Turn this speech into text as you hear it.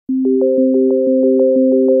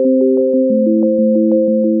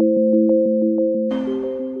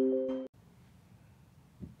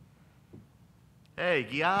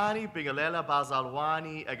Gianni, Bingalela,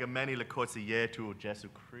 Bazalwani, Egameni, Lekotsi Jesu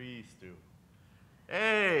Christu.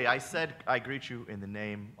 Hey, I said I greet you in the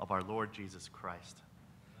name of our Lord Jesus Christ.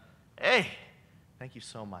 Hey, thank you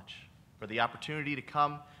so much for the opportunity to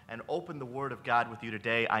come and open the Word of God with you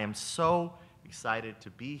today. I am so excited to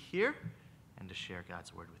be here and to share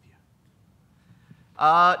God's Word with you.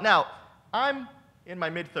 Now, I'm in my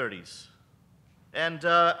mid-30s, and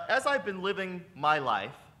as I've been living my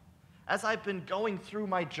life, as I've been going through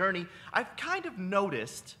my journey, I've kind of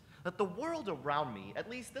noticed that the world around me, at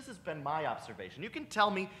least this has been my observation, you can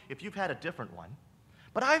tell me if you've had a different one,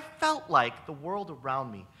 but I've felt like the world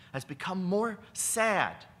around me has become more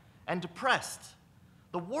sad and depressed.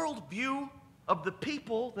 The worldview of the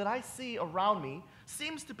people that I see around me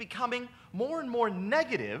seems to be becoming more and more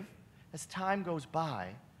negative as time goes by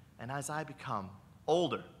and as I become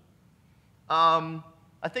older. I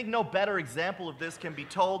think no better example of this can be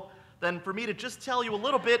told than for me to just tell you a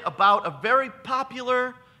little bit about a very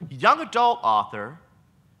popular young adult author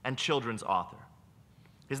and children's author.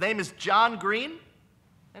 His name is John Green,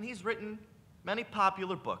 and he's written many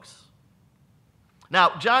popular books.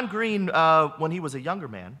 Now, John Green, when he was a younger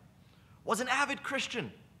man, was an avid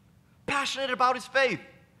Christian, passionate about his faith.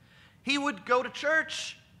 He would go to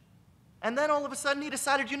church, and then all of a sudden he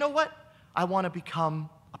decided, you know what? I want to become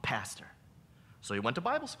a pastor. So he went to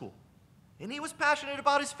Bible school. And he was passionate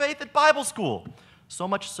about his faith at Bible school, so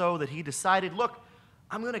much so that he decided, look,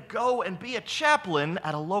 I'm going to go and be a chaplain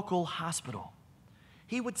at a local hospital.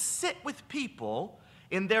 He would sit with people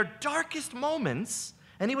in their darkest moments,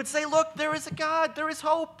 and he would say, look, there is a God, there is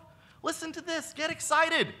hope. Listen to this, get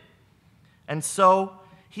excited. And so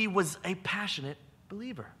he was a passionate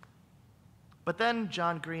believer. But then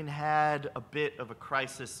John Green had a bit of a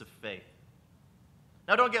crisis of faith.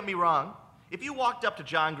 Now, don't get me wrong. If you walked up to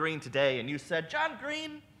John Green today and you said, John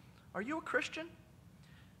Green, are you a Christian?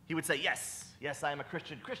 He would say, yes, I am a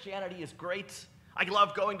Christian. Christianity is great. I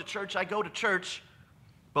love going to church. I go to church.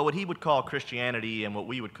 But what he would call Christianity and what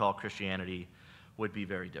we would call Christianity would be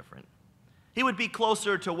very different. He would be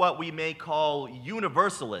closer to what we may call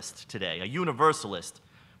universalist today, a universalist.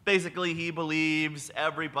 Basically, he believes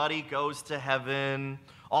everybody goes to heaven,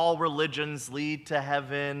 all religions lead to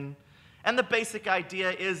heaven. And the basic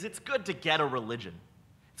idea is it's good to get a religion.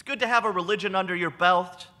 It's good to have a religion under your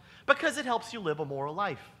belt because it helps you live a moral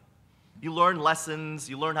life. You learn lessons,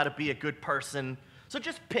 you learn how to be a good person. So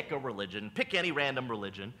just pick a religion, pick any random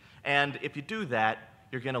religion, and if you do that,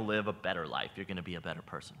 you're going to live a better life. You're going to be a better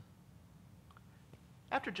person.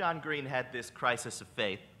 After John Green had this crisis of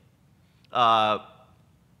faith,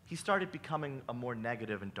 he started becoming a more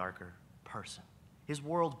negative and darker person. His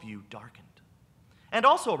worldview darkened. And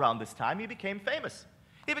also around this time, he became famous.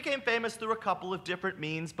 He became famous through a couple of different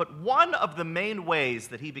means, but one of the main ways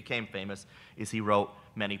that he became famous is he wrote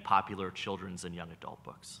many popular children's and young adult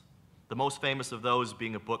books. The most famous of those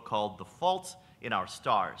being a book called The Fault in Our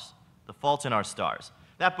Stars. The Fault in Our Stars.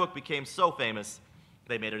 That book became so famous,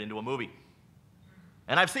 they made it into a movie.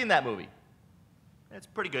 And I've seen that movie. It's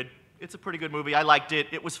pretty good. It's a pretty good movie. I liked it.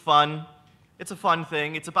 It was fun. It's a fun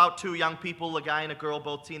thing. It's about two young people, a guy and a girl,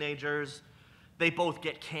 both teenagers. They both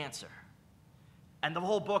get cancer. And the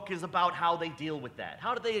whole book is about how they deal with that.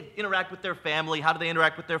 How do they interact with their family? How do they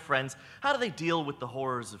interact with their friends? How do they deal with the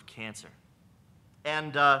horrors of cancer?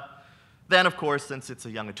 And then, of course, since it's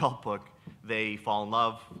a young adult book, they fall in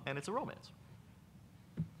love, and it's a romance.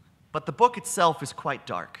 But the book itself is quite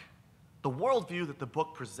dark. The worldview that the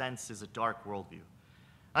book presents is a dark worldview.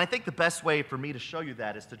 And I think the best way for me to show you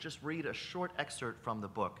that is to just read a short excerpt from the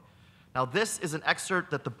book. Now, this is an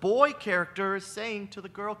excerpt that the boy character is saying to the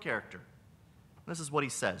girl character. This is what he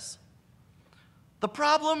says. The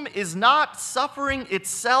problem is not suffering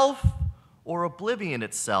itself or oblivion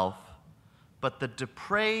itself, but the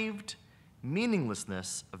depraved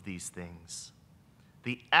meaninglessness of these things,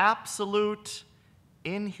 the absolute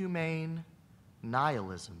inhumane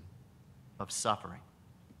nihilism of suffering.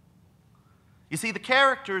 You see, the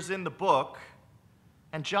characters in the book,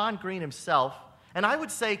 and John Green himself, and I would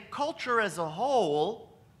say culture as a whole,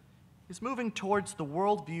 is moving towards the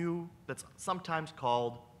worldview that's sometimes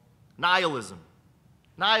called nihilism.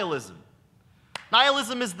 Nihilism.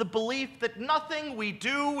 Nihilism is the belief that nothing we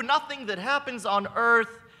do, nothing that happens on earth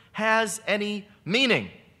has any meaning.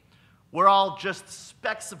 We're all just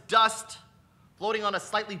specks of dust floating on a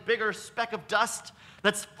slightly bigger speck of dust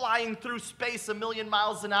that's flying through space 1,000,000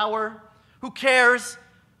 miles an hour. Who cares?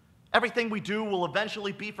 Everything we do will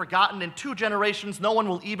eventually be forgotten. In 2 generations, no one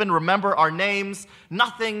will even remember our names.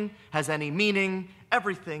 Nothing has any meaning.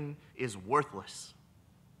 Everything is worthless.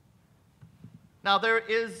 Now, there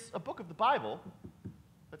is a book of the Bible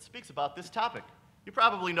that speaks about this topic. You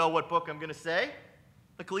probably know what book I'm going to say.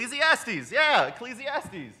 Ecclesiastes. Yeah,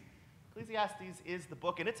 Ecclesiastes. Ecclesiastes is the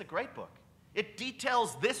book, and it's a great book. It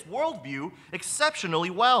details this worldview exceptionally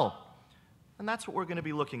well. And that's what we're going to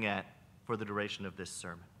be looking at for the duration of this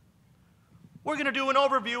sermon. We're going to do an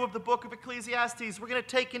overview of the book of Ecclesiastes. We're going to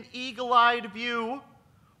take an eagle-eyed view.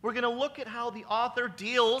 We're going to look at how the author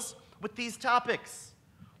deals with these topics.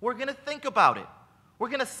 We're going to think about it. We're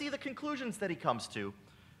going to see the conclusions that he comes to.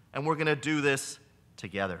 And we're going to do this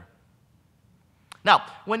together. Now,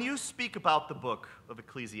 when you speak about the book of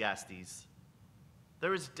Ecclesiastes,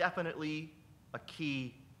 there is definitely a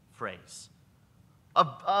key phrase,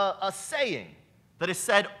 a saying that is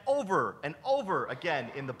said over and over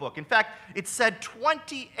again in the book. In fact, it's said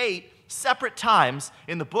 28 separate times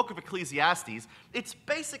in the book of Ecclesiastes. It's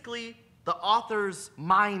basically the author's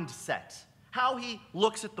mindset, how he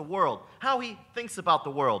looks at the world, how he thinks about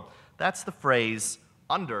the world. That's the phrase,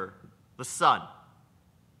 under the sun.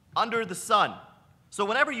 Under the sun. So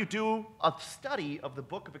whenever you do a study of the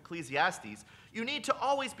book of Ecclesiastes, you need to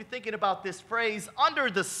always be thinking about this phrase, under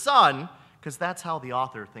the sun, because that's how the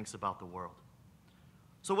author thinks about the world.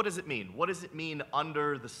 So what does it mean? What does it mean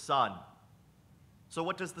under the sun? So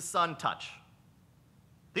what does the sun touch?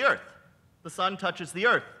 The earth. The sun touches the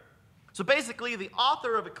earth. So basically, the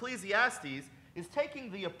author of Ecclesiastes is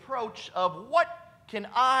taking the approach of what can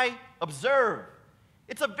I observe?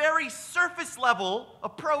 It's a very surface level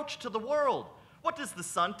approach to the world. What does the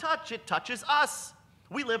sun touch? It touches us.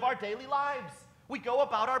 We live our daily lives. We go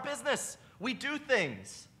about our business. We do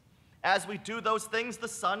things. As we do those things, the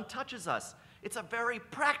sun touches us. It's a very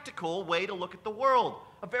practical way to look at the world,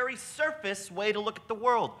 a very surface way to look at the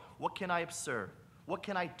world. What can I observe? What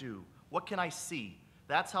can I do? What can I see?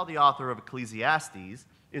 That's how the author of Ecclesiastes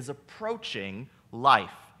is approaching life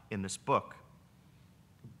in this book.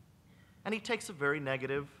 And he takes a very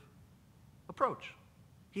negative approach.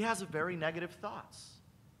 He has very negative thoughts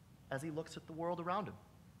as he looks at the world around him.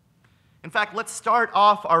 In fact, let's start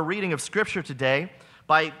off our reading of Scripture today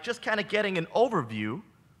by just kind of getting an overview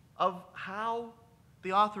of how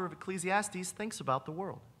the author of Ecclesiastes thinks about the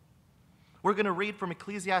world. We're going to read from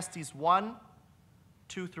Ecclesiastes 1,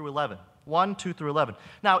 2 through 11. 1, 2 through 11.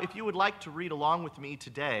 Now, if you would like to read along with me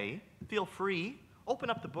today, feel free. Open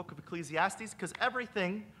up the book of Ecclesiastes, because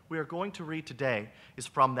everything we are going to read today is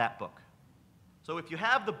from that book. So if you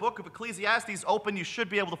have the book of Ecclesiastes open, you should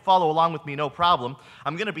be able to follow along with me, no problem.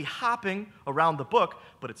 I'm going to be hopping around the book,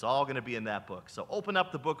 but it's all going to be in that book. So open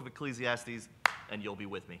up the book of Ecclesiastes, and you'll be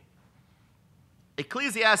with me.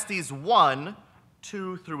 Ecclesiastes 1,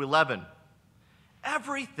 2 through 11.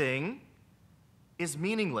 Everything is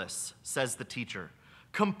meaningless, says the teacher.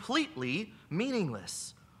 Completely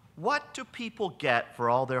meaningless. What do people get for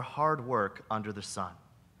all their hard work under the sun?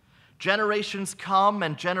 Generations come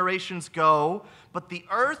and generations go, but the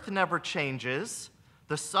earth never changes.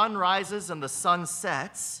 The sun rises and the sun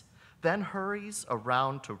sets, then hurries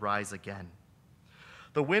around to rise again.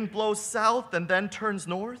 The wind blows south and then turns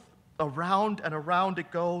north. Around and around it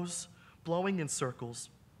goes, blowing in circles.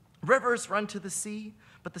 Rivers run to the sea,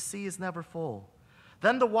 but the sea is never full.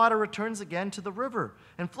 Then the water returns again to the river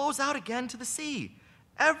and flows out again to the sea.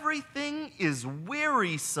 Everything is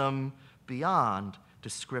wearisome beyond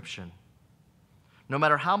description. No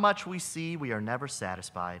matter how much we see, we are never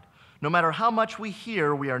satisfied. No matter how much we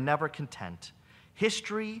hear, we are never content.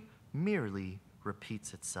 History merely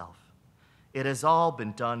repeats itself. It has all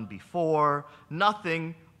been done before.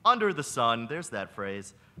 Nothing under the sun, there's that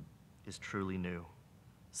phrase, is truly new.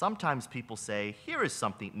 Sometimes people say, here is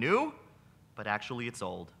something new, but actually it's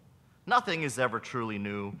old. Nothing is ever truly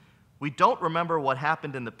new. We don't remember what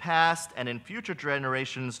happened in the past, and in future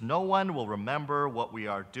generations, no one will remember what we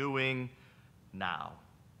are doing now.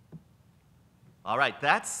 All right,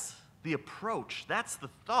 that's the approach, that's the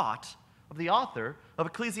thought of the author of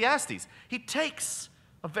Ecclesiastes. He takes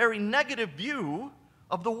a very negative view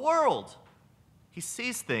of the world. He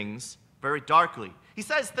sees things very darkly. He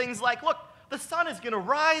says things like, look, the sun is going to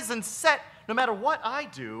rise and set no matter what I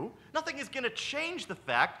do. Nothing is going to change the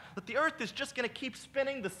fact that the earth is just going to keep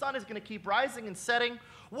spinning. The sun is going to keep rising and setting.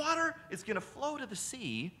 Water is going to flow to the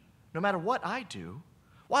sea no matter what I do.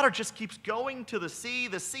 Water just keeps going to the sea.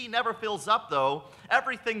 The sea never fills up, though.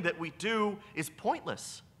 Everything that we do is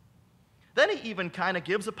pointless. Then he even kind of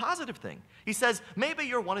gives a positive thing. He says, maybe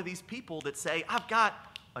you're one of these people that say, I've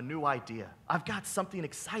got a new idea. I've got something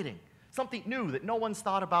exciting, something new that no one's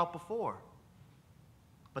thought about before.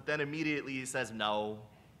 But then immediately he says, no,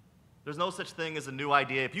 there's no such thing as a new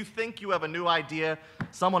idea. If you think you have a new idea,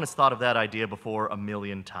 someone has thought of that idea before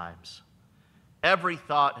 1,000,000 times. Every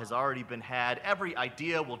thought has already been had. Every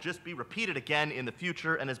idea will just be repeated again in the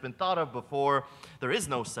future and has been thought of before. There is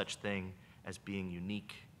no such thing as being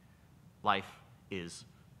unique. Life is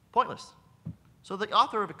pointless. So the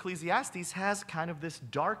author of Ecclesiastes has kind of this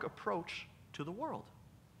dark approach to the world.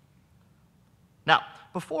 Now,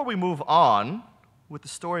 before we move on with the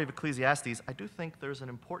story of Ecclesiastes, I do think there's an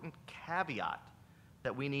important caveat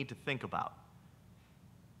that we need to think about.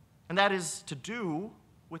 And that is to do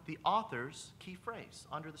with the author's key phrase,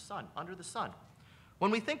 under the sun, under the sun.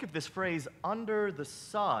 When we think of this phrase, under the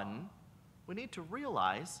sun, we need to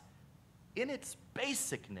realize in its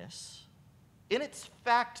basicness, in its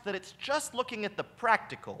fact that it's just looking at the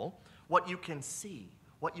practical, what you can see,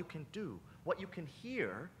 what you can do, what you can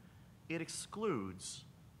hear, it excludes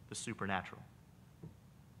the supernatural.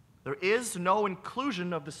 There is no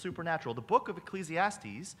inclusion of the supernatural. The book of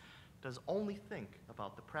Ecclesiastes does only think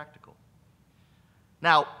about the practical.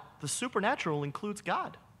 Now, the supernatural includes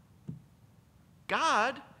God.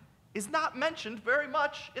 God is not mentioned very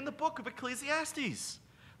much in the book of Ecclesiastes.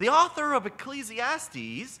 The author of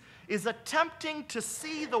Ecclesiastes is attempting to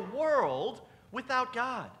see the world without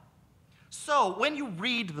God. So, when you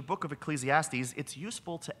read the book of Ecclesiastes, it's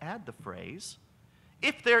useful to add the phrase,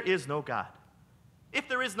 if there is no God. If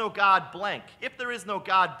there is no God, blank. If there is no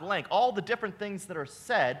God, blank. All the different things that are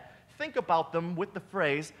said, think about them with the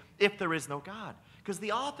phrase, if there is no God. Because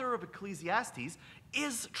the author of Ecclesiastes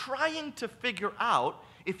is trying to figure out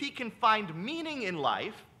if he can find meaning in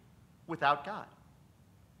life without God.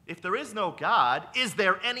 If there is no God, is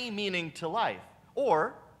there any meaning to life?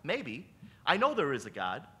 Or, maybe, I know there is a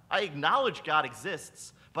God, I acknowledge God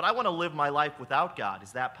exists, but I want to live my life without God.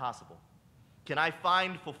 Is that possible? Can I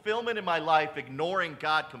find fulfillment in my life ignoring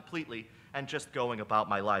God completely and just going about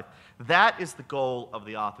my life? That is the goal of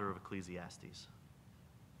the author of Ecclesiastes.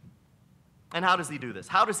 And how does he do this?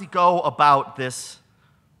 How does he go about this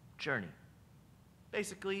journey?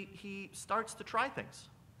 Basically, he starts to try things.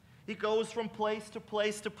 He goes from place to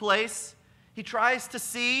place to place. He tries to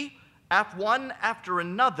see, one after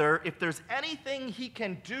another, if there's anything he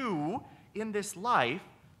can do in this life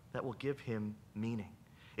that will give him meaning.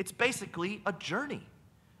 It's basically a journey.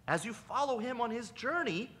 As you follow him on his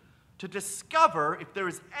journey to discover if there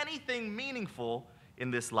is anything meaningful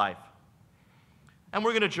in this life. And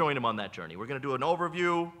we're going to join him on that journey. We're going to do an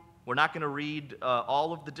overview. We're not going to read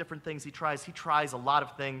all of the different things he tries. He tries a lot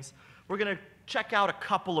of things. We're going to check out a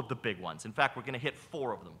couple of the big ones. In fact, we're going to hit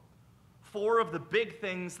 4 of them. 4 of the big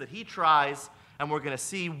things that he tries, and we're going to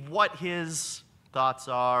see what his thoughts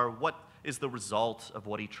are, what is the result of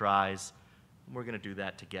what he tries. And we're going to do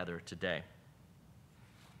that together today.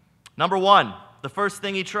 Number 1, the first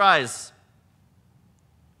thing he tries,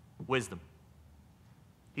 wisdom.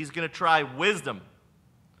 He's going to try wisdom.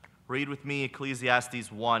 Read with me Ecclesiastes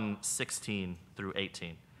 1:16 through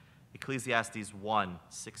 18. Ecclesiastes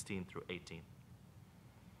 1:16 through 18.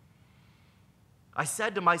 I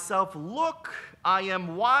said to myself, look, I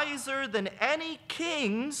am wiser than any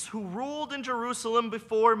kings who ruled in Jerusalem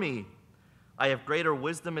before me. I have greater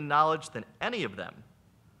wisdom and knowledge than any of them.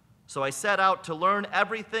 So I set out to learn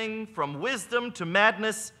everything from wisdom to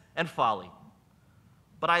madness and folly.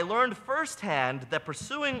 But I learned firsthand that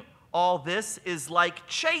pursuing all this is like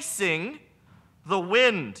chasing the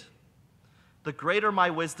wind. The greater my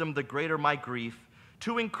wisdom, the greater my grief.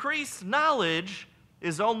 To increase knowledge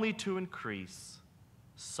is only to increase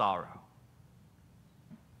sorrow.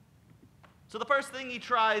 So the first thing he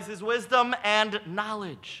tries is wisdom and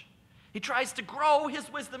knowledge. He tries to grow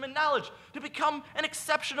his wisdom and knowledge, to become an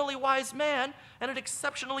exceptionally wise man and an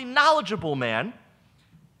exceptionally knowledgeable man.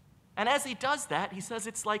 And as he does that, he says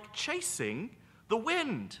it's like chasing the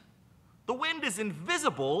wind. The wind is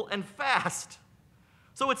invisible and fast.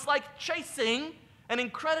 So it's like chasing an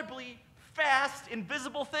incredibly fast,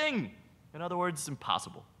 invisible thing. In other words,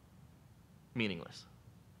 impossible, meaningless.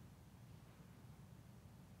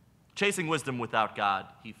 Chasing wisdom without God,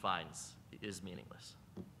 he finds, is meaningless.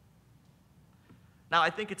 Now, I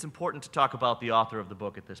think it's important to talk about the author of the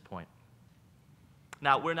book at this point.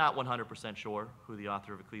 Now, we're not 100% sure who the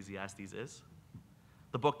author of Ecclesiastes is.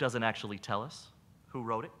 The book doesn't actually tell us who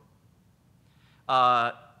wrote it.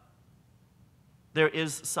 There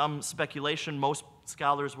is some speculation. Most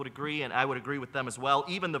scholars would agree, and I would agree with them as well.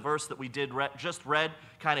 Even the verse that we just read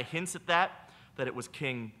kind of hints at that it was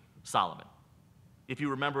King Solomon. If you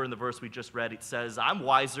remember in the verse we just read, it says, I'm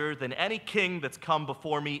wiser than any king that's come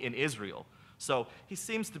before me in Israel. So he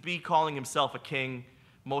seems to be calling himself a king.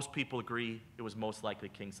 Most people agree it was most likely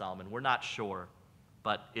King Solomon. We're not sure,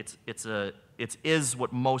 but it is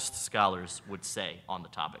what most scholars would say on the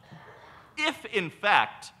topic. If, in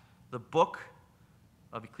fact, the book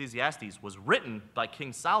of Ecclesiastes was written by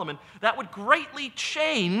King Solomon that would greatly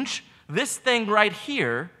change this thing right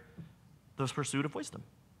here, the pursuit of wisdom.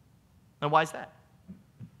 And why is that?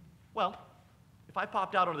 Well, if I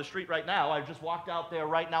popped out on the street right now, I just walked out there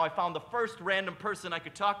right now, I found the first random person I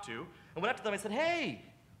could talk to, and went up to them and said, hey,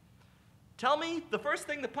 tell me the first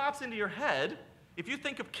thing that pops into your head, if you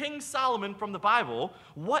think of King Solomon from the Bible,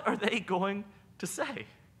 what are they going to say?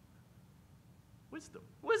 Wisdom.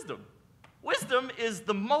 Wisdom. Wisdom is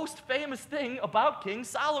the most famous thing about King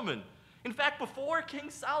Solomon. In fact, before King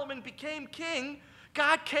Solomon became king,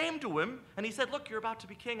 God came to him and he said, look, you're about to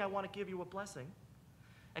be king. I want to give you a blessing.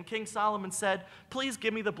 And King Solomon said, please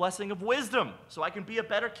give me the blessing of wisdom so I can be a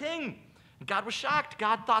better king. And God was shocked.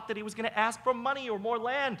 God thought that he was going to ask for money or more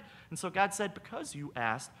land. And so God said, because you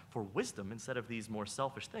asked for wisdom instead of these more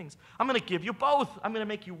selfish things, I'm going to give you both. I'm going to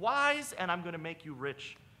make you wise and I'm going to make you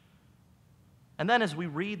rich. And then as we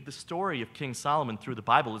read the story of King Solomon through the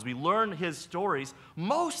Bible, as we learn his stories,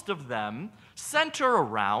 most of them center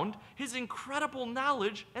around his incredible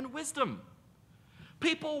knowledge and wisdom.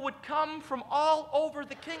 People would come from all over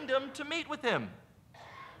the kingdom to meet with him.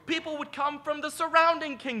 People would come from the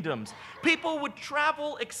surrounding kingdoms. People would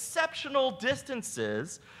travel exceptional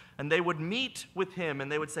distances, and they would meet with him,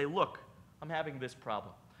 and they would say, look, I'm having this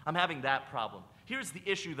problem. I'm having that problem. Here's the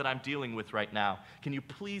issue that I'm dealing with right now. Can you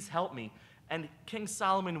please help me? And King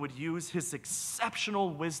Solomon would use his exceptional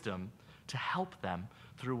wisdom to help them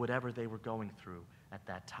through whatever they were going through at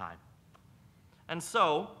that time. And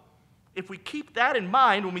so, if we keep that in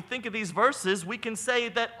mind when we think of these verses, we can say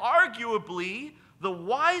that arguably the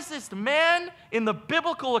wisest man in the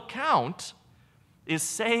biblical account is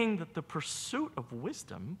saying that the pursuit of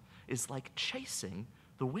wisdom is like chasing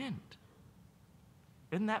the wind.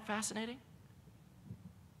 Isn't that fascinating?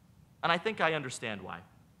 And I think I understand why.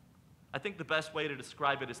 I think the best way to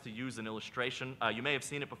describe it is to use an illustration. You may have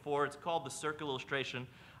seen it before. It's called the circle illustration.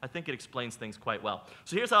 I think it explains things quite well.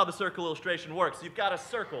 So here's how the circle illustration works. You've got a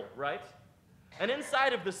circle, right? And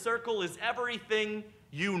inside of the circle is everything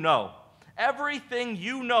you know. Everything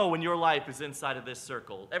you know in your life is inside of this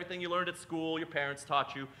circle. Everything you learned at school, your parents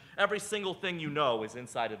taught you, every single thing you know is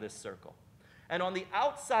inside of this circle. And on the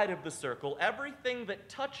outside of the circle, everything that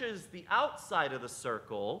touches the outside of the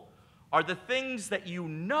circle are the things that you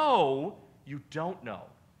know you don't know.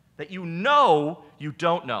 That you know you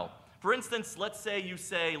don't know. For instance, let's say you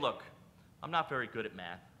say, look, I'm not very good at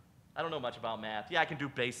math. I don't know much about math. Yeah, I can do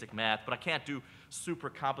basic math, but I can't do super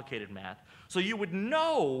complicated math. So you would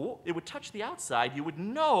know, it would touch the outside, you would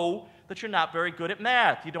know that you're not very good at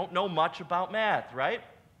math. You don't know much about math, right?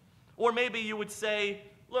 Or maybe you would say,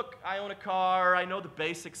 look, I own a car, I know the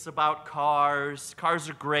basics about cars. Cars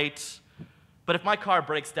are great. But if my car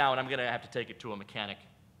breaks down, I'm going to have to take it to a mechanic.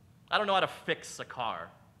 I don't know how to fix a car.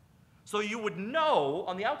 So you would know,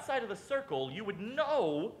 on the outside of the circle, you would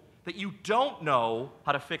know that you don't know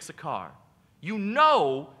how to fix a car. You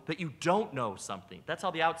know that you don't know something. That's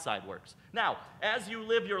how the outside works. Now, as you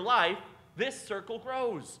live your life, this circle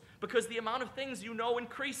grows because the amount of things you know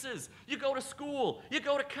increases. You go to school, you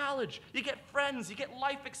go to college, you get friends, you get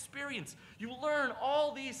life experience. You learn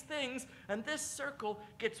all these things, and this circle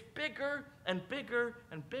gets bigger and bigger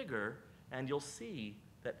and bigger, and you'll see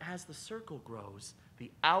that as the circle grows,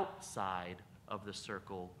 the outside of the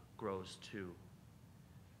circle grows too.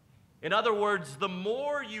 In other words, the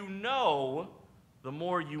more you know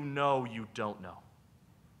you don't know.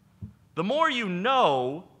 The more you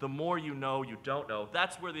know you don't know.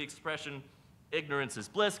 That's where the expression ignorance is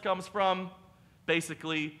bliss comes from.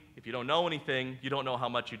 Basically, if you don't know anything, you don't know how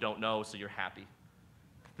much you don't know, so you're happy.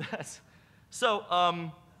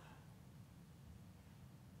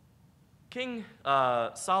 King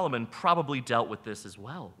Solomon probably dealt with this as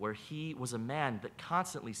well, where he was a man that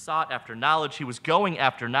constantly sought after knowledge. He was going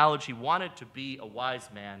after knowledge. He wanted to be a wise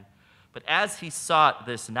man. But as he sought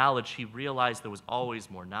this knowledge, he realized there was always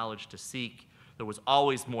more knowledge to seek. There was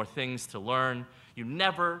always more things to learn. You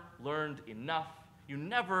never learned enough. You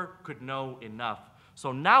never could know enough.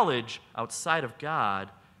 So knowledge outside of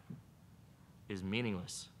God is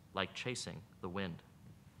meaningless, like chasing the wind.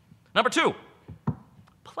 Number 2,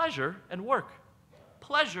 pleasure and work.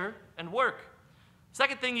 Pleasure and work.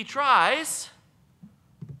 Second thing he tries,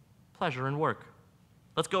 pleasure and work.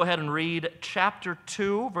 Let's go ahead and read chapter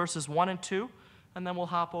 2, verses 1 and 2, and then we'll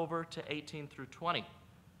hop over to 18 through 20.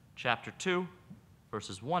 Chapter 2,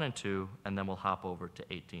 verses 1 and 2, and then we'll hop over to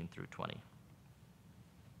 18 through 20.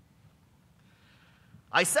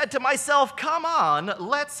 I said to myself, come on,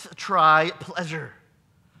 let's try pleasure.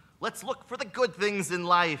 Let's look for the good things in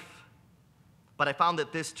life. But I found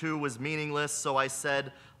that this too was meaningless, so I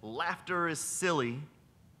said, laughter is silly.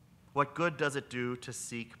 What good does it do to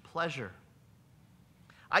seek pleasure?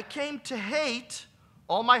 I came to hate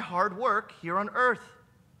all my hard work here on earth,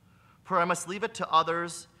 for I must leave it to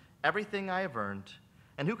others everything I have earned,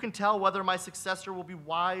 and who can tell whether my successor will be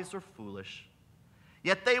wise or foolish?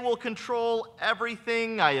 Yet they will control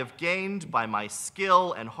everything I have gained by my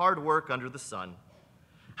skill and hard work under the sun.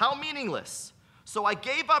 How meaningless! So I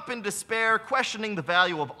gave up in despair, questioning the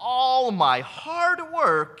value of all my hard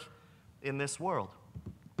work in this world.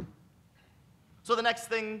 So the next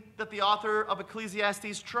thing that the author of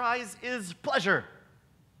Ecclesiastes tries is pleasure.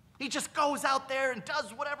 He just goes out there and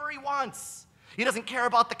does whatever he wants. He doesn't care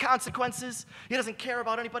about the consequences. He doesn't care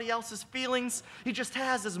about anybody else's feelings. He just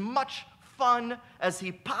has as much fun as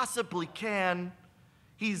he possibly can.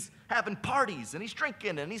 He's having parties, and he's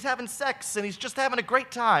drinking, and he's having sex, and he's just having a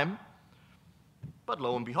great time. But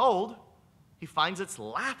lo and behold, he finds it's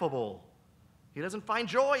laughable. He doesn't find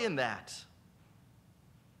joy in that.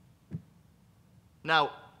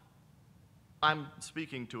 Now, I'm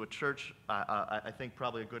speaking to a church. I think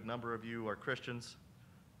probably a good number of you are Christians.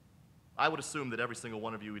 I would assume that every single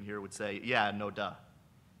one of you in here would say, yeah, no duh.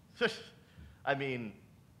 I mean,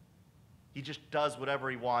 he just does whatever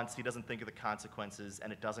he wants. He doesn't think of the consequences,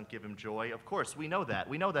 and it doesn't give him joy. Of course, we know that.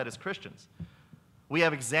 We know that as Christians. We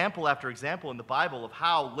have example after example in the Bible of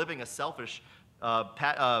how living a selfish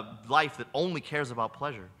life that only cares about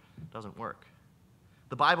pleasure doesn't work.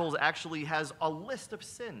 The Bible actually has a list of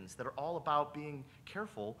sins that are all about being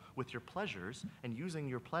careful with your pleasures and using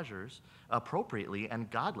your pleasures appropriately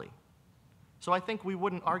and godly. So I think we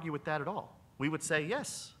wouldn't argue with that at all. We would say,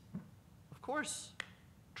 yes, of course,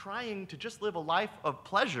 trying to just live a life of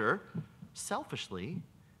pleasure selfishly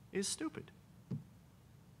is stupid.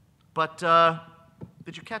 But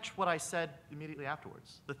did you catch what I said immediately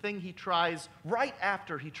afterwards? The thing he tries right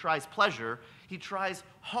after he tries pleasure, he tries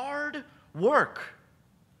hard work.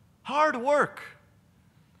 Hard work.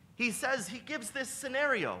 He says, he gives this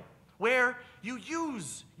scenario where you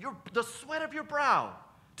use the sweat of your brow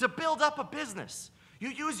to build up a business. You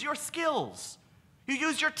use your skills. You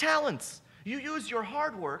use your talents. You use your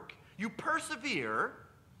hard work. You persevere.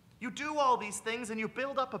 You do all these things and you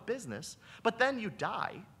build up a business, but then you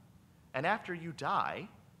die. And after you die,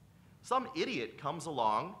 some idiot comes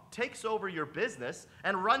along, takes over your business,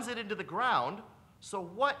 and runs it into the ground. So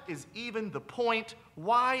what is even the point?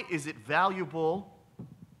 Why is it valuable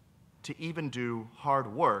to even do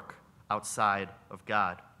hard work outside of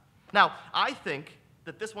God? Now, I think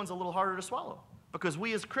that this one's a little harder to swallow because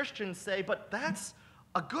we as Christians say, but that's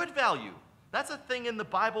a good value. That's a thing in the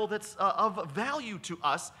Bible that's of value to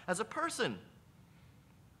us as a person.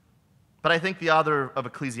 But I think the author of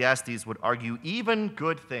Ecclesiastes would argue even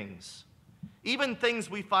good things, even things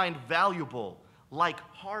we find valuable, like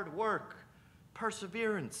hard work,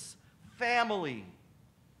 perseverance, family,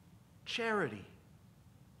 charity,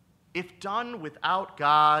 if done without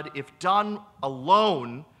God, if done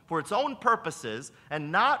alone for its own purposes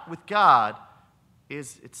and not with God,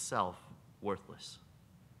 is itself worthless.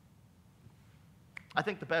 I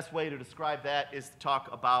think the best way to describe that is to talk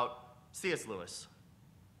about C.S. Lewis.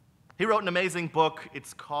 He wrote an amazing book.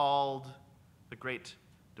 It's called The Great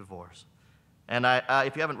Divorce. And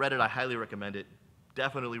if you haven't read it, I highly recommend it.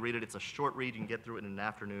 Definitely read it. It's a short read. You can get through it in an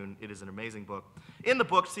afternoon. It is an amazing book. In the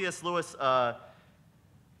book, C.S. Lewis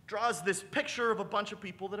draws this picture of a bunch of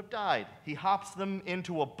people that have died. He hops them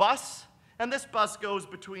into a bus, and this bus goes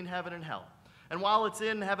between heaven and hell. And while it's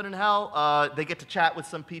in heaven and hell, they get to chat with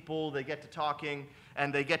some people, they get to talking,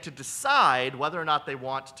 and they get to decide whether or not they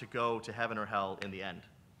want to go to heaven or hell in the end.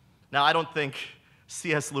 Now, I don't think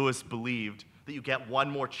C.S. Lewis believed that you get one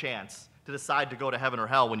more chance to decide to go to heaven or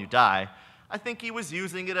hell when you die. I think he was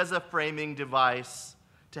using it as a framing device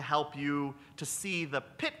to help you to see the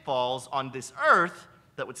pitfalls on this earth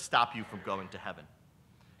that would stop you from going to heaven.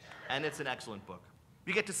 And it's an excellent book.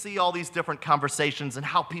 You get to see all these different conversations and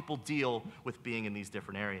how people deal with being in these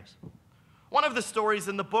different areas. One of the stories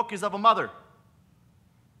in the book is of a mother.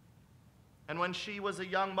 And when she was a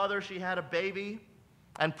young mother, she had a baby,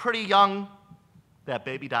 and pretty young, that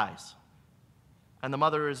baby dies. And the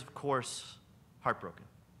mother is, of course, heartbroken.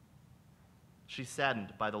 She's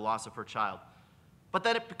saddened by the loss of her child. But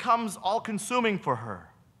then it becomes all-consuming for her.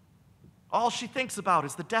 All she thinks about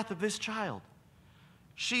is the death of this child.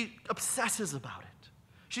 She obsesses about it.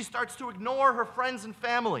 She starts to ignore her friends and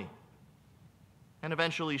family. And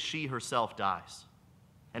eventually she herself dies.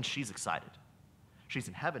 And she's excited. She's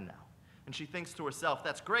in heaven now. And she thinks to herself,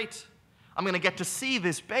 that's great. I'm going to get to see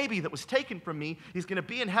this baby that was taken from me. He's going to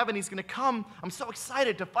be in heaven. He's going to come. I'm so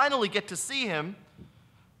excited to finally get to see him.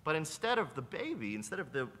 But instead of the baby, instead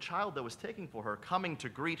of the child that was taking for her coming to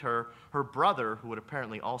greet her, her brother, who had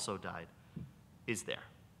apparently also died, is there.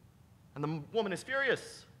 And the woman is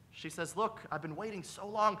furious. She says, "Look, I've been waiting so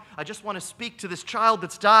long. I just want to speak to this child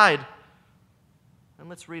that's died." And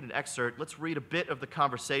let's read an excerpt. Let's read a bit of the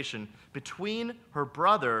conversation between her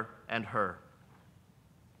brother and her.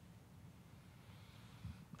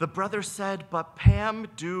 The brother said, "But Pam,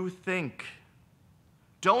 do think.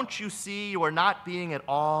 Don't you see you are not being at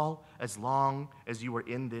all as long as you are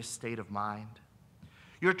in this state of mind?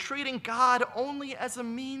 You're treating God only as a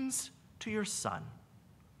means to your son.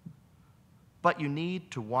 But you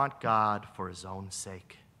need to want God for his own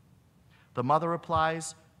sake." The mother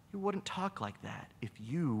replies, "You wouldn't talk like that if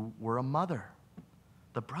you were a mother."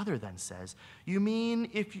 The brother then says, "You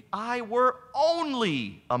mean if I were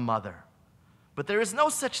only a mother? But there is no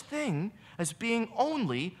such thing as being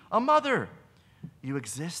only a mother. You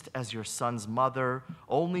exist as your son's mother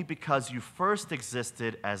only because you first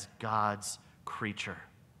existed as God's creature.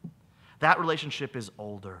 That relationship is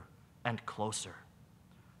older and closer.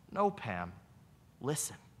 No, Pam,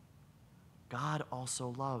 listen. God also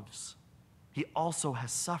loves. He also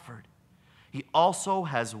has suffered. He also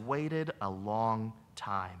has waited a long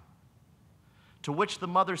time." To which the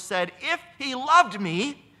mother said, "If he loved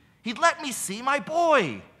me, he'd let me see my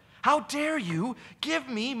boy. How dare you give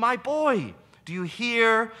me my boy? Do you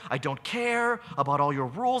hear? I don't care about all your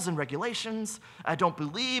rules and regulations. I don't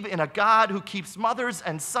believe in a God who keeps mothers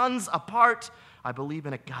and sons apart. I believe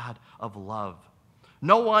in a God of love.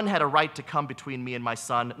 No one had a right to come between me and my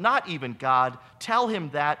son, not even God. Tell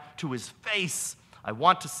him that to his face. I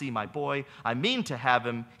want to see my boy. I mean to have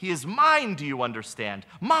him. He is mine, do you understand?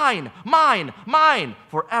 Mine, mine, mine,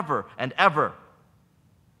 forever and ever."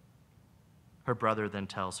 Her brother then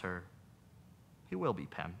tells her, "He will be,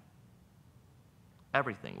 Pam.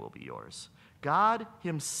 Everything will be yours. God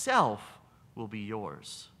himself will be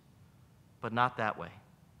yours, but not that way.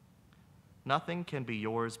 Nothing can be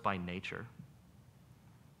yours by nature."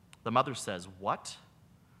 The mother says, "What?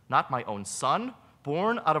 Not my own son,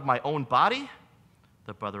 born out of my own body?"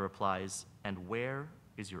 The brother replies, "And where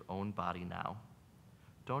is your own body now?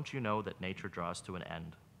 Don't you know that nature draws to an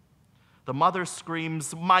end?" The mother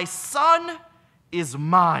screams, "My son is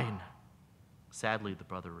mine." Sadly, the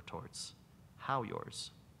brother retorts, "How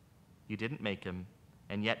yours? You didn't make him,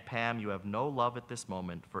 and yet, Pam, you have no love at this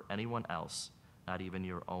moment for anyone else, not even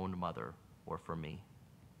your own mother or for me."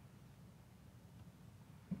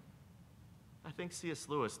 I think C.S.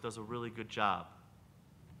 Lewis does a really good job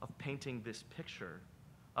of painting this picture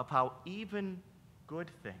of how even good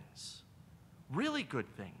things, really good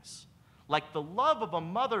things, like the love of a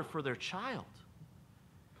mother for their child,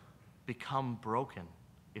 become broken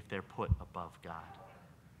if they're put above God.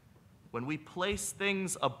 When we place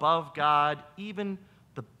things above God, even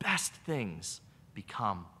the best things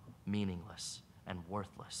become meaningless and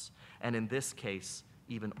worthless, and in this case,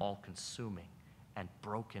 even all-consuming and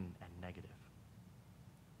broken and negative.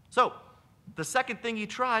 So, the second thing he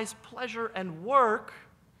tries, pleasure and work,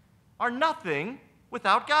 are nothing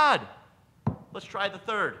without God. Let's try the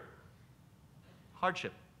third.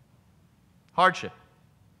 Hardship. Hardship.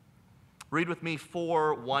 Read with me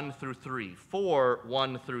 4:1 through 3.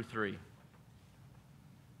 4:1 through 3.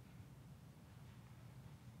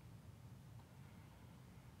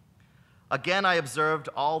 "Again I observed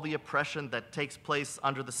all the oppression that takes place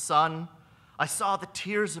under the sun. I saw the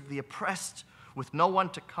tears of the oppressed with no one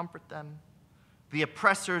to comfort them. The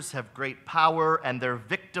oppressors have great power and their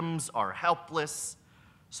victims are helpless.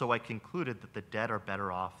 So I concluded that the dead are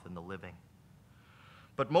better off than the living.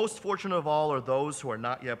 But most fortunate of all are those who are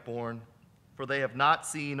not yet born, for they have not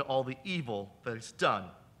seen all the evil that is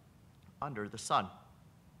done under the sun."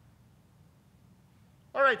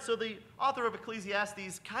 All right, so the author of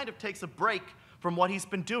Ecclesiastes kind of takes a break from what he's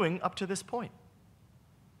been doing up to this point.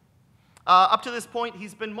 Up to this point,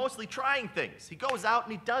 he's been mostly trying things. He goes out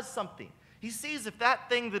and he does something. He sees if that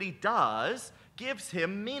thing that he does gives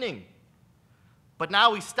him meaning. But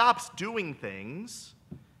now he stops doing things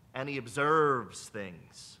and he observes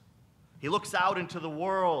things. He looks out into the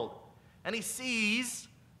world and he sees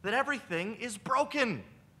that everything is broken.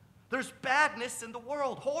 There's badness in the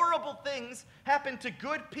world. Horrible things happen to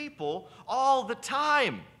good people all the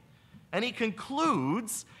time. And he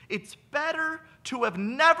concludes it's better to have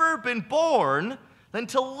never been born than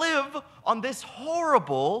to live on this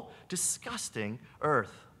horrible, disgusting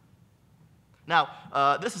earth.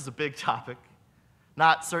 Now, this is a big topic,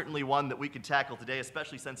 not certainly one that we could tackle today,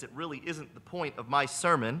 especially since it really isn't the point of my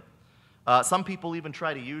sermon. Some people even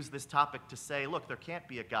try to use this topic to say, look, there can't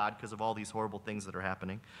be a God because of all these horrible things that are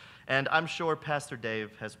happening. And I'm sure Pastor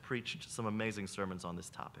Dave has preached some amazing sermons on this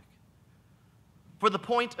topic. For the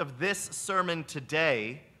point of this sermon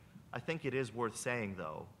today, I think it is worth saying,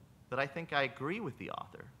 though, that I think I agree with the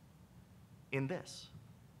author in this.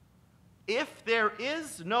 If there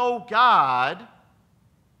is no God,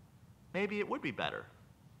 maybe it would be better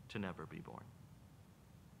to never be born.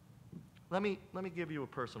 Let me give you a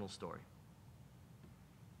personal story.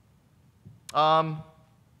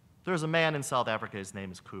 There's a man in South Africa, his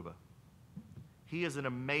name is Kuehl. He is an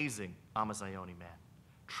amazing Amazayoni man,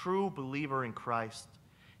 true believer in Christ.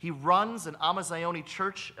 He runs an Amazayoni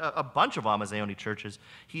church, a bunch of Amazayoni churches.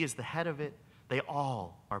 He is the head of it. They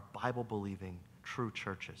all are Bible-believing, true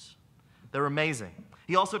churches. They're amazing.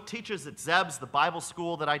 He also teaches at Zeb's, the Bible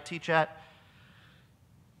school that I teach at.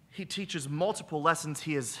 He teaches multiple lessons.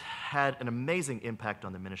 He has had an amazing impact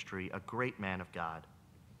on the ministry, a great man of God.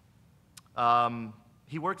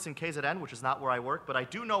 He works in KZN, which is not where I work, but I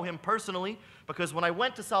do know him personally because when I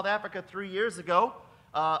went to South Africa 3 years ago,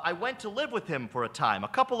 I went to live with him for a time, a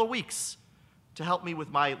couple of weeks, to help me with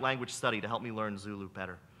my language study, to help me learn Zulu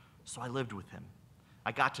better. So I lived with him.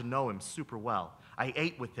 I got to know him super well. I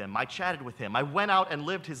ate with him. I chatted with him. I went out and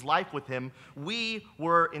lived his life with him. We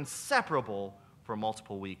were inseparable for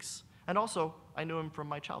multiple weeks. And also, I knew him from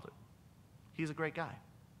my childhood. He's a great guy,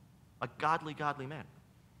 a godly, godly man.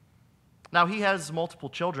 Now, he has multiple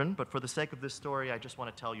children, but for the sake of this story, I just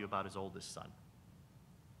want to tell you about his oldest son.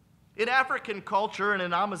 In African culture and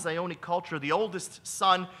in Amazayoni culture, the oldest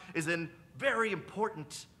son is a very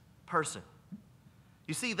important person.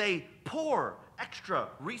 You see, they pour extra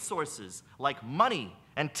resources like money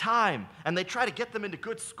and time, and they try to get them into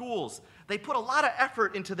good schools. They put a lot of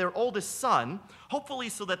effort into their oldest son, hopefully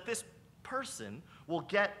so that this person will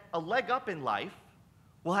get a leg up in life,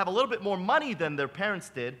 will have a little bit more money than their parents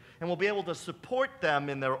did, and will be able to support them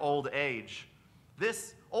in their old age.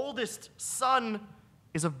 This oldest son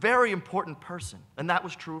is a very important person, and that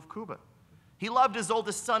was true of Kuehl. He loved his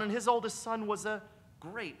oldest son, and his oldest son was a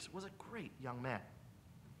great young man.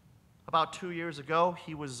 About 2 years ago,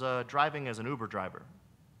 he was driving as an Uber driver,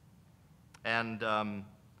 and a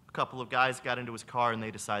couple of guys got into his car, and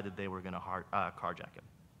they decided they were going to carjack him.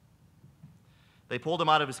 They pulled him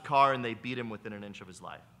out of his car, and they beat him within an inch of his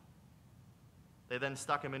life. They then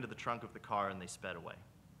stuck him into the trunk of the car, and they sped away.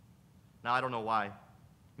 Now, I don't know why.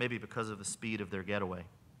 Maybe because of the speed of their getaway,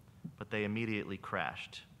 but they immediately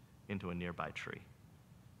crashed into a nearby tree.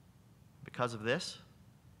 Because of this,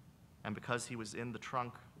 and because he was in the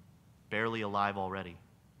trunk, barely alive already,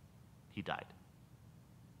 he died.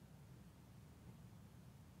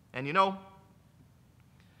 And you know,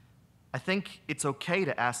 I think it's okay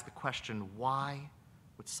to ask the question, why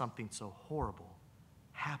would something so horrible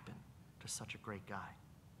happen to such a great guy?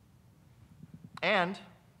 And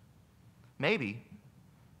maybe,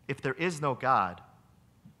 if there is no God,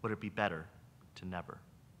 would it be better to never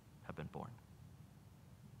have been born?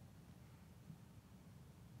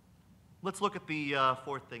 Let's look at the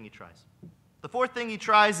fourth thing he tries. The fourth thing he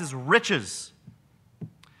tries is riches.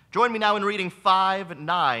 Join me now in reading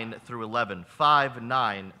 5:9 through 11.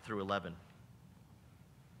 5:9 through 11.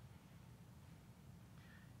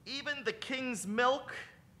 Even the king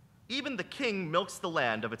milks the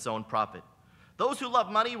land of its own profit. Those who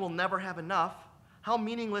love money will never have enough. How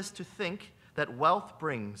meaningless to think that wealth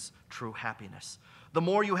brings true happiness. The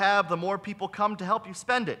more you have, the more people come to help you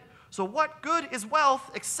spend it. So what good is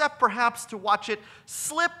wealth except perhaps to watch it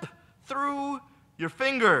slip through your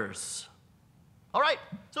fingers? All right,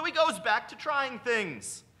 so he goes back to trying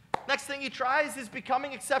things. Next thing he tries is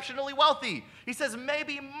becoming exceptionally wealthy. He says,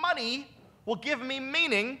 maybe money will give me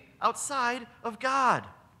meaning outside of God.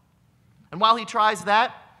 And while he tries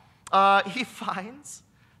that, he finds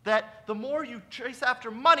that the more you chase after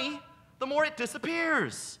money, the more it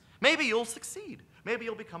disappears. Maybe you'll succeed. Maybe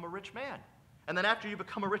you'll become a rich man. And then after you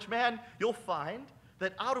become a rich man, you'll find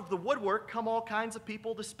that out of the woodwork come all kinds of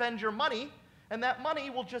people to spend your money, and that money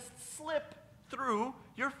will just slip through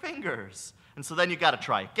your fingers. And so then you got to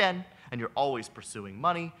try again, and you're always pursuing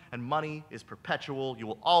money, and money is perpetual. You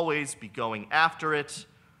will always be going after it.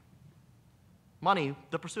 Money,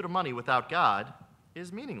 the pursuit of money without God,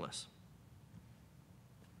 is meaningless.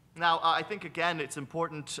 Now, I think, again, it's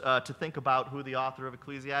important to think about who the author of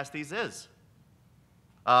Ecclesiastes is.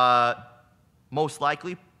 Most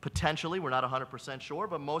likely, potentially, we're not 100% sure,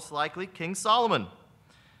 but most likely King Solomon.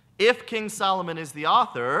 If King Solomon is the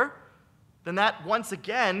author, then that once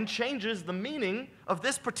again changes the meaning of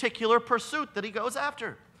this particular pursuit that he goes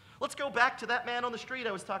after. Let's go back to that man on the street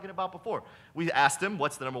I was talking about before. We asked him,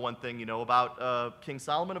 what's the number one thing you know about King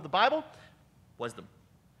Solomon of the Bible? Wisdom.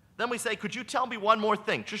 Then we say, could you tell me one more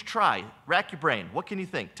thing? Just try. Rack your brain. What can you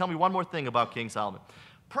think? Tell me one more thing about King Solomon.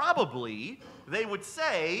 Probably they would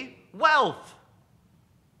say wealth.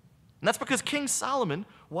 And that's because King Solomon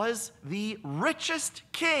was the richest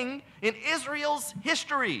king in Israel's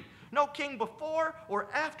history. No king before or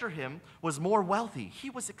after him was more wealthy.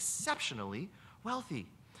 He was exceptionally wealthy.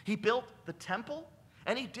 He built the temple,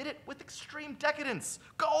 and he did it with extreme decadence.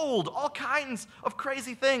 Gold, all kinds of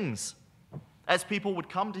crazy things. As people would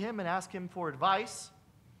come to him and ask him for advice,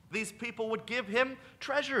 these people would give him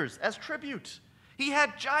treasures as tribute. He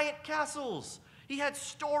had giant castles. He had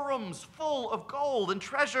storerooms full of gold and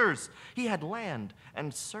treasures. He had land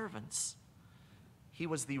and servants. He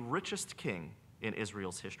was the richest king in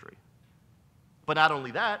Israel's history. But not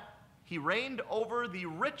only that, he reigned over the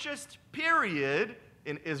richest period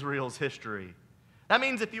in Israel's history. That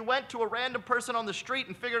means if you went to a random person on the street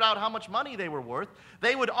and figured out how much money they were worth,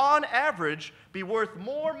 they would on average be worth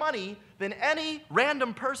more money than any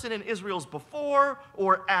random person in Israel's before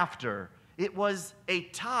or after. It was a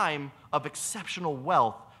time of exceptional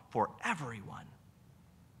wealth for everyone.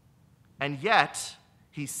 And yet,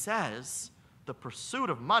 he says the pursuit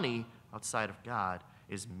of money outside of God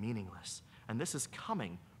is meaningless. And this is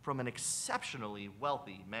coming from an exceptionally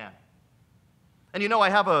wealthy man. And you know, I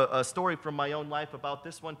have a story from my own life about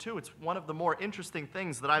this one too. It's one of the more interesting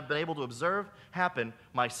things that I've been able to observe happen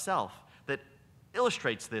myself that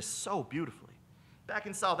illustrates this so beautifully. Back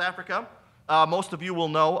in South Africa, most of you will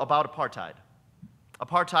know about apartheid.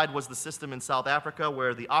 Apartheid was the system in South Africa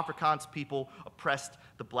where the Afrikaans people oppressed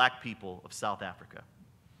the black people of South Africa.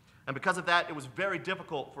 And because of that, it was very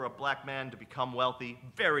difficult for a black man to become wealthy.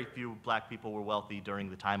 Very few black people were wealthy during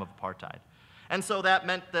the time of apartheid. And so that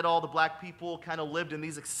meant that all the black people kind of lived in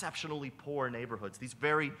these exceptionally poor neighborhoods, these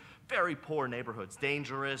very, very poor neighborhoods,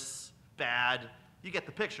 dangerous, bad. You get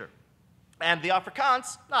the picture. And the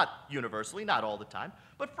Afrikaans, not universally, not all the time,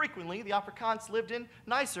 but frequently, the Afrikaans lived in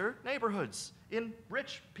nicer neighborhoods, in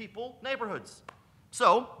rich people neighborhoods.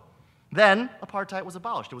 So then apartheid was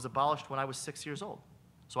abolished. It was abolished when I was 6 years old.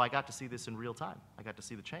 So I got to see this in real time. I got to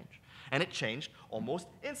see the change. And it changed almost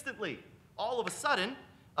instantly. All of a sudden,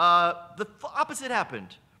 the opposite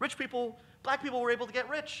happened. Rich people, black people were able to get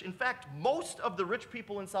rich. In fact, most of the rich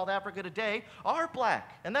people in South Africa today are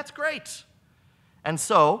black, and that's great. And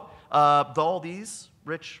so, all these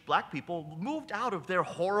rich black people moved out of their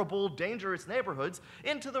horrible, dangerous neighborhoods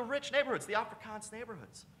into the rich neighborhoods, the Afrikaans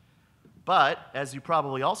neighborhoods. But, as you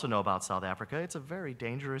probably also know about South Africa, it's a very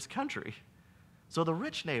dangerous country. So the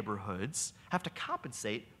rich neighborhoods have to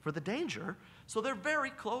compensate for the danger, so they're very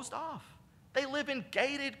closed off. They live in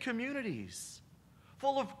gated communities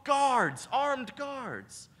full of guards, armed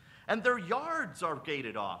guards, and their yards are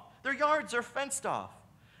gated off. Their yards are fenced off,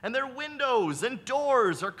 and their windows and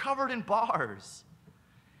doors are covered in bars.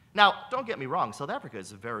 Now, don't get me wrong, South Africa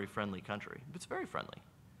is a very friendly country. It's very friendly.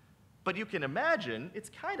 But you can imagine it's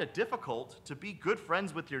kind of difficult to be good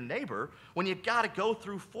friends with your neighbor when you got to go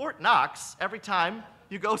through Fort Knox every time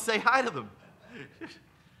you go say hi to them.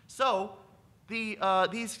 So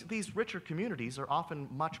these richer communities are often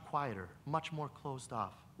much quieter, much more closed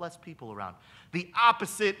off, less people around. The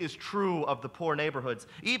opposite is true of the poor neighborhoods.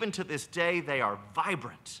 Even to this day, they are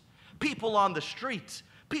vibrant. People on the street,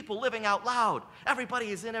 people living out loud. Everybody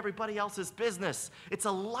is in everybody else's business. It's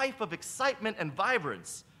a life of excitement and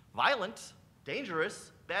vibrance. Violent,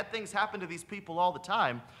 dangerous, bad things happen to these people all the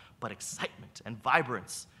time, but excitement and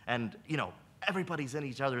vibrance and, everybody's in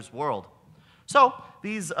each other's world. So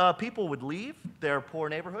these people would leave their poor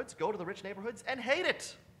neighborhoods, go to the rich neighborhoods, and hate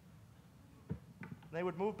it. They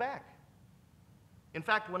would move back. In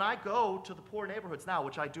fact, when I go to the poor neighborhoods now,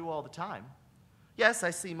 which I do all the time, yes, I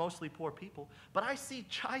see mostly poor people, but I see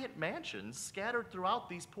giant mansions scattered throughout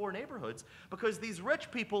these poor neighborhoods because these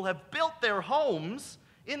rich people have built their homes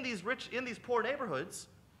in these poor neighborhoods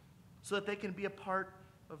so that they can be a part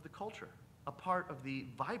of the culture, a part of the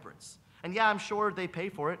vibrance. And yeah, I'm sure they pay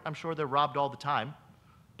for it. I'm sure they're robbed all the time,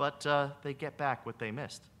 but they get back what they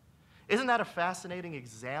missed. Isn't that a fascinating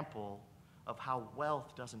example of how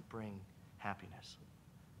wealth doesn't bring happiness?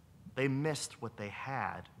 They missed what they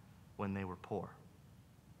had when they were poor.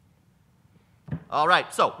 All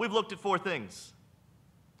right, so we've looked at 4 things.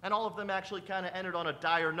 And all of them actually kind of ended on a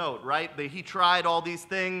dire note, right? He tried all these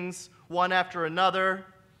things, one after another.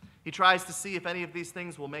 He tries to see if any of these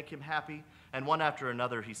things will make him happy. And one after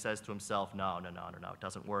another, he says to himself, no, it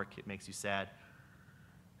doesn't work. It makes you sad.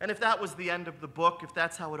 And if that was the end of the book, if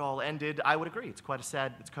that's how it all ended, I would agree. It's quite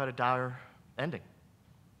a dire ending.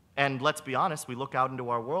 And let's be honest, we look out into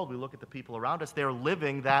our world, we look at the people around us, they're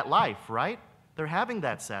living that life, right? They're having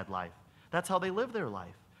that sad life. That's how they live their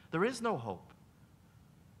life. There is no hope.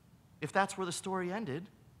 If that's where the story ended,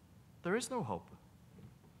 there is no hope.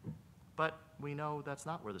 But we know that's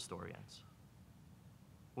not where the story ends.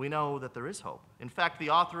 We know that there is hope. In fact, the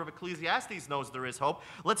author of Ecclesiastes knows there is hope.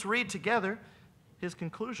 Let's read together his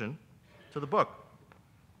conclusion to the book.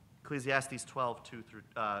 Ecclesiastes 12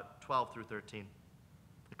 through 13.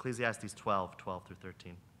 Ecclesiastes 12 through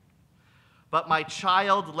 13. But my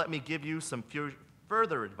child, let me give you some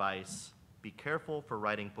further advice. Be careful, for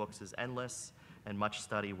writing books is endless, and much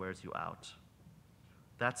study wears you out.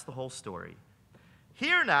 That's the whole story.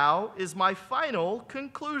 Here now is my final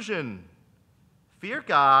conclusion. Fear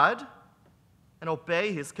God and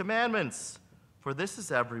obey his commandments, for this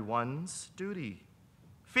is everyone's duty.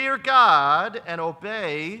 Fear God and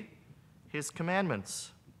obey his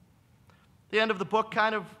commandments. The end of the book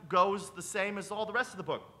kind of goes the same as all the rest of the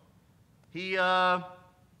book. He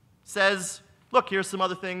says, look, here's some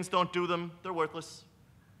other things. Don't do them. They're worthless.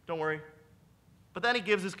 Don't worry. But then he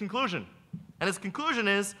gives his conclusion. And his conclusion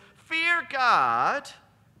is, fear God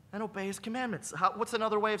and obey his commandments. What's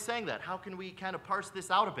another way of saying that? How can we kind of parse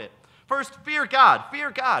this out a bit? First, fear God.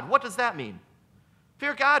 Fear God. What does that mean?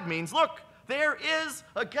 Fear God means, look, there is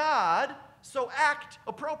a God, so act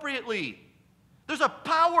appropriately. There's a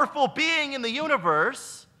powerful being in the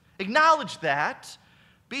universe. Acknowledge that.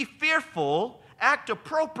 Be fearful. Act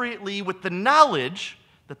appropriately with the knowledge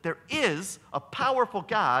that there is a powerful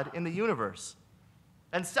God in the universe.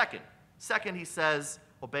 And second, he says,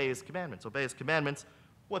 obey his commandments. Obey his commandments.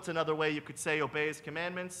 What's another way you could say obey his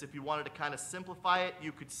commandments? If you wanted to kind of simplify it,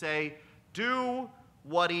 you could say, do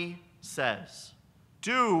what he says.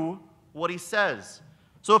 Do what he says.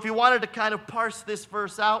 So if you wanted to kind of parse this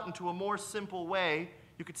verse out into a more simple way,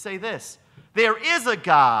 you could say this: there is a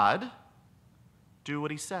God, do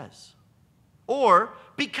what he says. Or,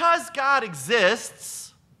 because God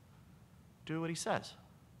exists, do what he says.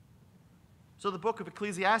 So the book of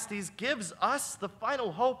Ecclesiastes gives us the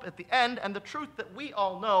final hope at the end and the truth that we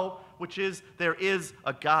all know, which is there is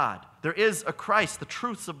a God. There is a Christ. The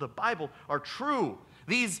truths of the Bible are true.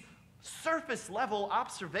 These surface-level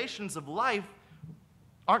observations of life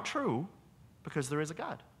aren't true because there is a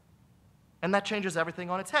God. And that changes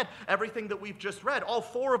everything on its head. Everything that we've just read, all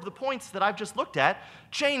four of the points that I've just looked at,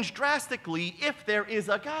 change drastically if there is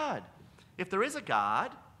a God. If there is a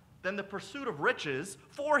God, then the pursuit of riches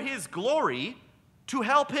for his glory to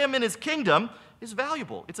help him in his kingdom is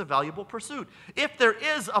valuable. It's a valuable pursuit. If there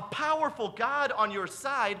is a powerful God on your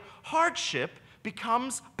side, hardship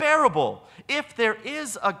becomes bearable. If there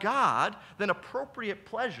is a God, then appropriate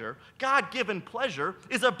pleasure, God-given pleasure,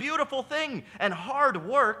 is a beautiful thing, and hard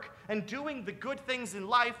work and doing the good things in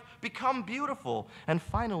life become beautiful. And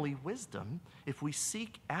finally, wisdom, if we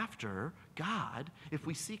seek after God, if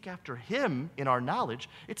we seek after him in our knowledge,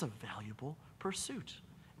 it's a valuable pursuit.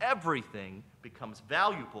 Everything becomes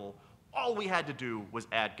valuable. All we had to do was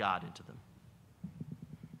add God into them.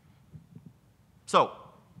 So,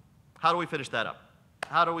 how do we finish that up?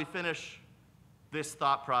 How do we finish this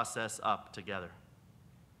thought process up together?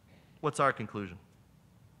 What's our conclusion?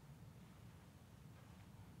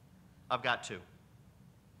 I've got two.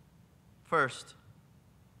 First,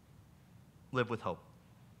 live with hope.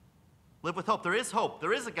 Live with hope. There is hope.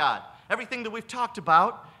 There is a God. Everything that we've talked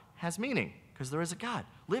about has meaning because there is a God.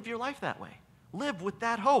 Live your life that way. Live with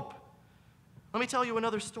that hope. Let me tell you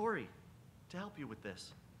another story to help you with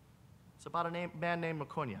this. It's about a man named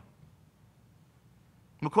Maconia.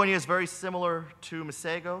 Maconia is very similar to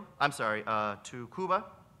to Cuba,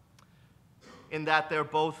 in that they're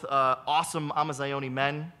both awesome Amazigoni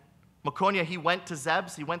men. Maconia, he went to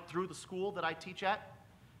Zeb's. He went through the school that I teach at,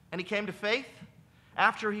 and he came to faith.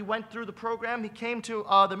 After he went through the program, he came to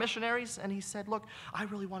the missionaries, and he said, look, I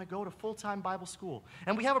really want to go to full-time Bible school.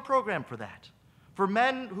 And we have a program for that. For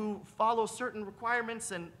men who follow certain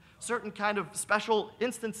requirements and certain kind of special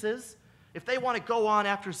instances, if they want to go on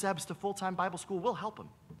after Zeb's to full-time Bible school, we'll help them.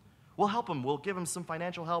 We'll help them. We'll give them some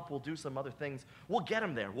financial help. We'll do some other things. We'll get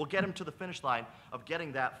them there. We'll get them to the finish line of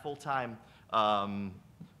getting that full-time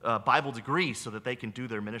Bible degree so that they can do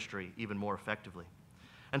their ministry even more effectively.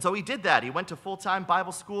 And so he did that. He went to full-time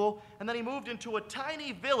Bible school, and then he moved into a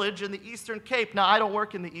tiny village in the Eastern Cape. Now, I don't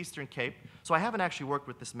work in the Eastern Cape, so I haven't actually worked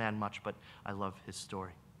with this man much, but I love his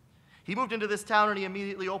story. He moved into this town, and he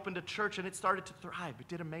immediately opened a church, and it started to thrive. It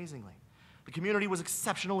did amazingly. The community was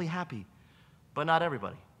exceptionally happy, but not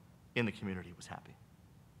everybody in the community was happy.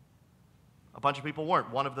 A bunch of people weren't.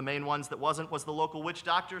 One of the main ones that wasn't was the local witch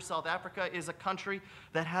doctor. South Africa is a country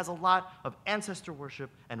that has a lot of ancestor worship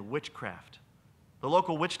and witchcraft. The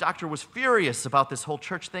local witch doctor was furious about this whole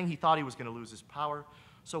church thing. He thought he was going to lose his power.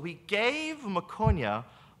 So he gave Makonya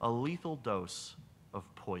a lethal dose of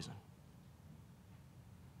poison.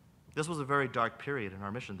 This was a very dark period in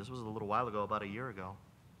our mission. This was a little while ago, about a year ago.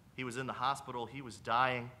 He was in the hospital. He was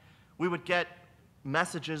dying. We would get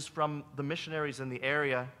messages from the missionaries in the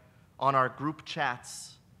area on our group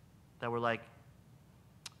chats that were like,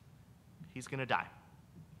 he's going to die.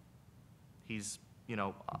 He's,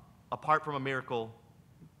 apart from a miracle,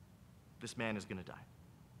 this man is going to die.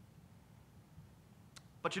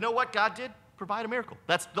 But you know what God did? Provide a miracle.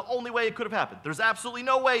 That's the only way it could have happened. There's absolutely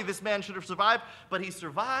no way this man should have survived, but he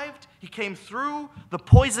survived. He came through the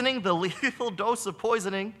poisoning, the lethal dose of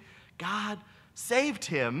poisoning. God saved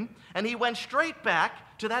him, and he went straight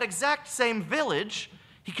back to that exact same village.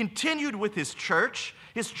 He continued with his church.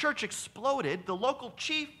 His church exploded. The local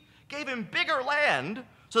chief gave him bigger land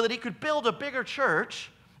so that he could build a bigger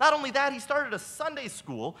church. Not only that, he started a Sunday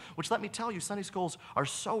school, which, let me tell you, Sunday schools are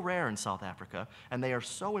so rare in South Africa, and they are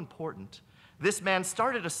so important. This man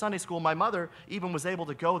started a Sunday school. My mother even was able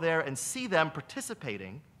to go there and see them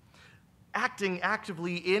participating, acting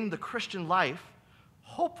actively in the Christian life,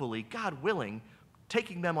 hopefully, God willing,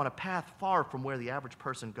 taking them on a path far from where the average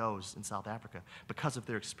person goes in South Africa because of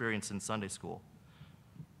their experience in Sunday school.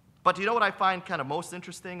 But do you know what I find kind of most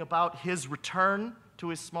interesting about his return to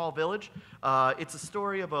his small village? It's a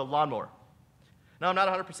story of a lawnmower. Now, I'm not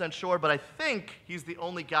 100% sure, but I think he's the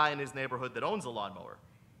only guy in his neighborhood that owns a lawnmower.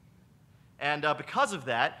 And because of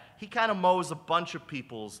that, he kind of mows a bunch of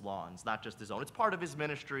people's lawns, not just his own. It's part of his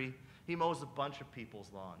ministry. He mows a bunch of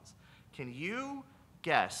people's lawns. Can you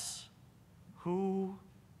guess who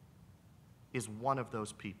is one of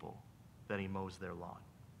those people that he mows their lawn?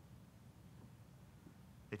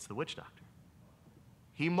 It's the witch doctor.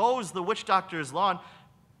 He mows the witch doctor's lawn.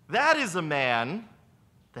 That is a man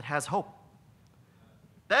that has hope.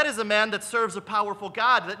 That is a man that serves a powerful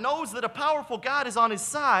God, that knows that a powerful God is on his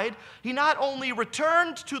side. He not only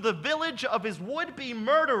returned to the village of his would-be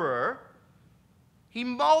murderer, he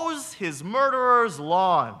mows his murderer's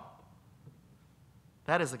lawn.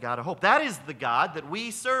 That is a God of hope. That is the God that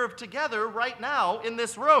we serve together right now in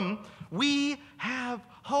this room. We have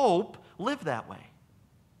hope. Live that way.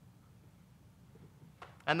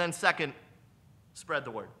 And then second, spread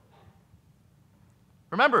the word.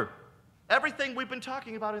 Remember, everything we've been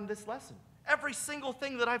talking about in this lesson, every single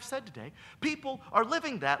thing that I've said today, people are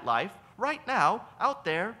living that life right now out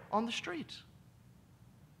there on the street.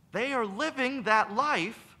 They are living that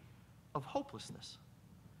life of hopelessness.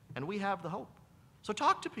 And we have the hope. So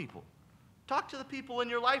talk to people. Talk to the people in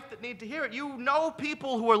your life that need to hear it. You know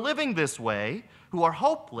people who are living this way, who are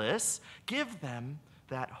hopeless. Give them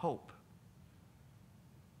that hope.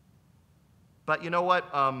 But you know what?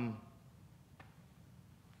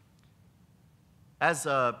 As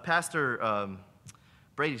Pastor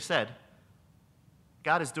Brady said,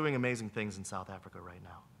 God is doing amazing things in South Africa right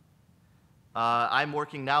now. I'm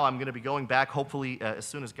working now. I'm going to be going back, hopefully, as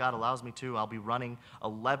soon as God allows me to. I'll be running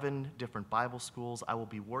 11 different Bible schools. I will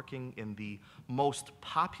be working in the most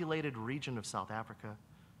populated region of South Africa,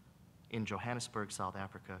 in Johannesburg, South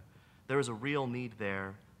Africa. There is a real need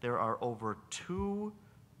there. There are over 2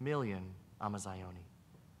 million Amazayoni.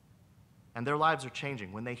 And their lives are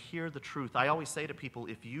changing. When they hear the truth, I always say to people,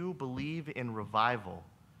 if you believe in revival,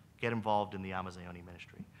 get involved in the Amazayoni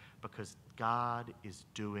ministry, because God is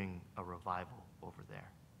doing a revival over there.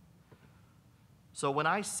 So when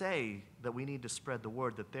I say that we need to spread the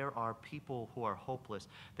word, that there are people who are hopeless,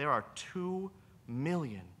 there are 2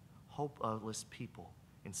 million hopeless people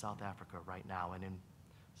in South Africa right now and in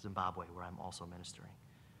Zimbabwe, where I'm also ministering.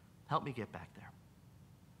 Help me get back there.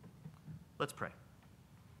 Let's pray.